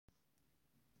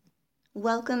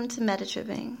Welcome to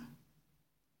Metatripping.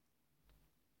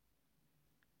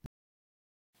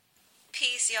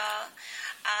 Peace, y'all.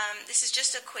 This is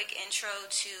just a quick intro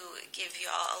to give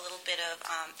y'all a little bit of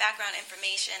background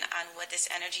information on what this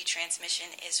energy transmission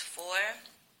is for.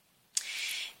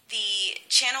 The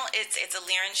channel, it's a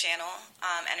Lyran channel,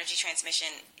 energy transmission.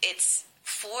 It's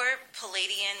for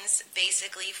Pleadians,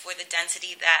 basically for the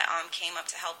density that came up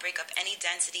to help break up any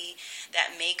density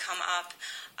that may come up,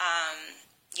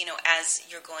 as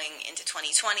you're going into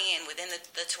 2020 and within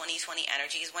the 2020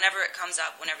 energies. Whenever it comes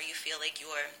up, whenever you feel like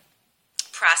you're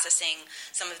processing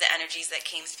some of the energies that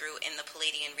came through in the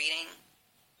Palladian reading.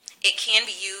 It can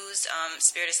be used,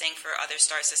 Spirit is saying, for other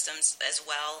star systems as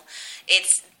well.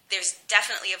 There's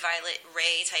definitely a violet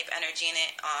ray type energy in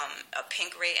it, a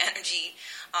pink ray energy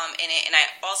in it, and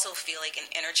I also feel like an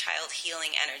inner child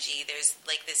healing energy. There's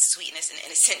like this sweetness and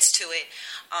innocence to it.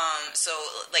 So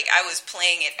like I was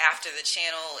playing it after the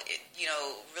channel,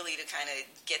 really to kind of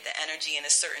get the energy in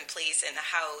a certain place in the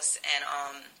house, and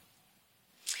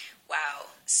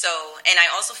wow. So, and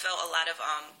I also felt a lot of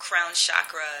crown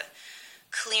chakra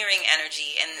clearing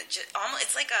energy, and almost,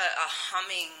 it's like a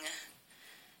humming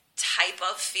type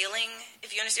of feeling,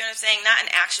 if you understand what I'm saying. Not an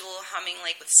actual humming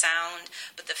like with sound,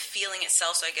 but the feeling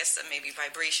itself. So I guess maybe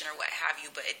vibration or what have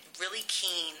you, but it really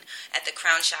keen at the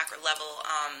crown chakra level.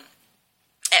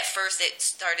 At first it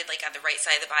started like on the right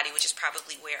side of the body, which is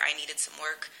probably where I needed some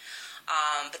work.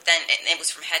 But then it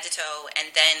was from head to toe, and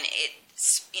then it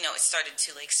started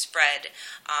to like spread,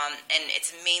 and it's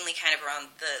mainly kind of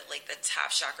around the top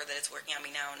chakra that it's working on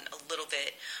me now, and a little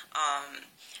bit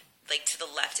like to the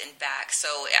left and back. So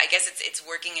I guess it's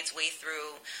working its way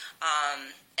through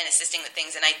and assisting with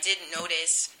things. And I did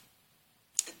notice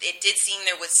it did seem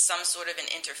there was some sort of an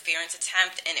interference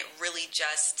attempt, and it really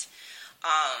just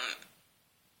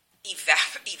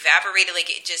evaporated. Like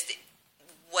it just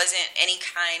wasn't any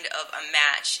kind of a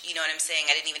match, you know what I'm saying?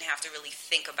 I didn't even have to really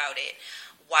think about it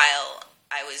while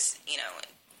I was,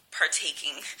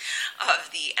 partaking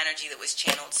of the energy that was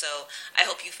channeled. So I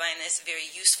hope you find this very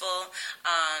useful.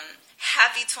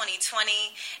 Happy 2020,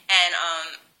 and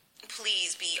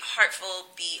please be heartful,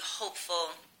 be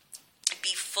hopeful,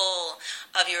 be full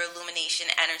of your illumination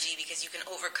energy, because you can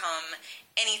overcome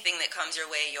anything that comes your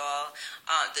way, y'all.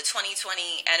 The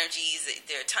 2020 energies,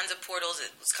 there are tons of portals.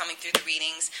 It was coming through the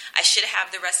readings. I should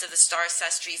have the rest of the star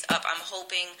ancestries up, I'm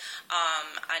hoping,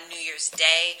 on New Year's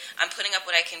Day. I'm putting up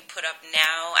what I can put up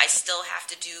now. I still have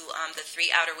to do the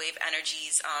 3 outer wave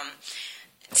energies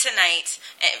tonight,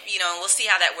 and we'll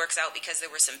see how that works out, because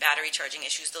there were some battery charging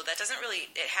issues, though it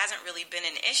hasn't really been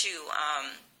an issue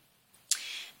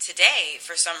today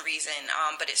for some reason,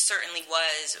 but it certainly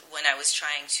was when I was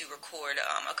trying to record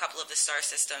a couple of the star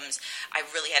systems. I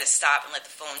really had to stop and let the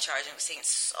phone charge, and it was taking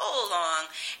so long,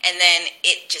 and then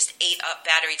it just ate up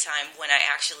battery time when I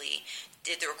actually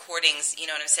did the recordings, you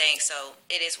know what I'm saying? So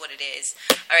it is what it is.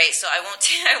 All right, so I won't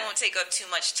take up too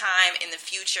much time in the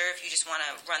future. If you just want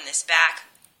to run this back,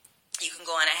 you can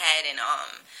go on ahead and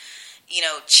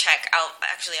check out.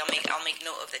 Actually, I'll make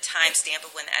note of the timestamp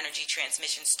of when the energy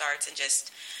transmission starts, and just,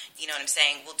 you know what I'm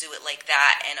saying, we'll do it like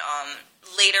that. And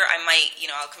later I might,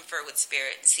 I'll confer with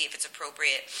Spirit and see if it's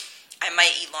appropriate. I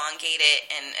might elongate it,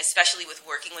 and especially with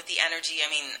working with the energy, I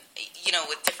mean,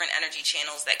 with different energy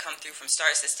channels that come through from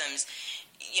star systems,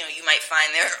 you might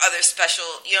find there are other special,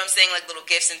 what I'm saying, like little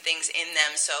gifts and things in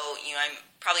them. So, I'm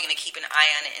probably going to keep an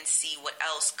eye on it and see what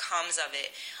else comes of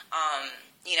it.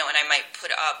 And I might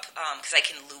put up, because I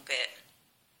can loop it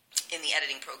in the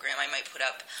editing program, I might put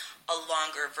up a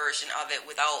longer version of it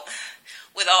without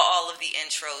all of the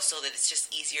intro, so that it's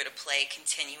just easier to play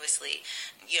continuously.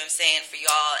 You know what I'm saying? For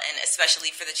y'all, and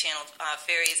especially for the channel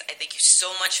fairies, I thank you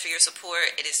so much for your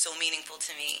support. It is so meaningful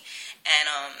to me. And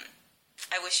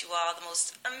I wish you all the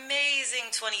most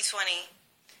amazing 2020.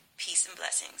 Peace and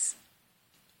blessings.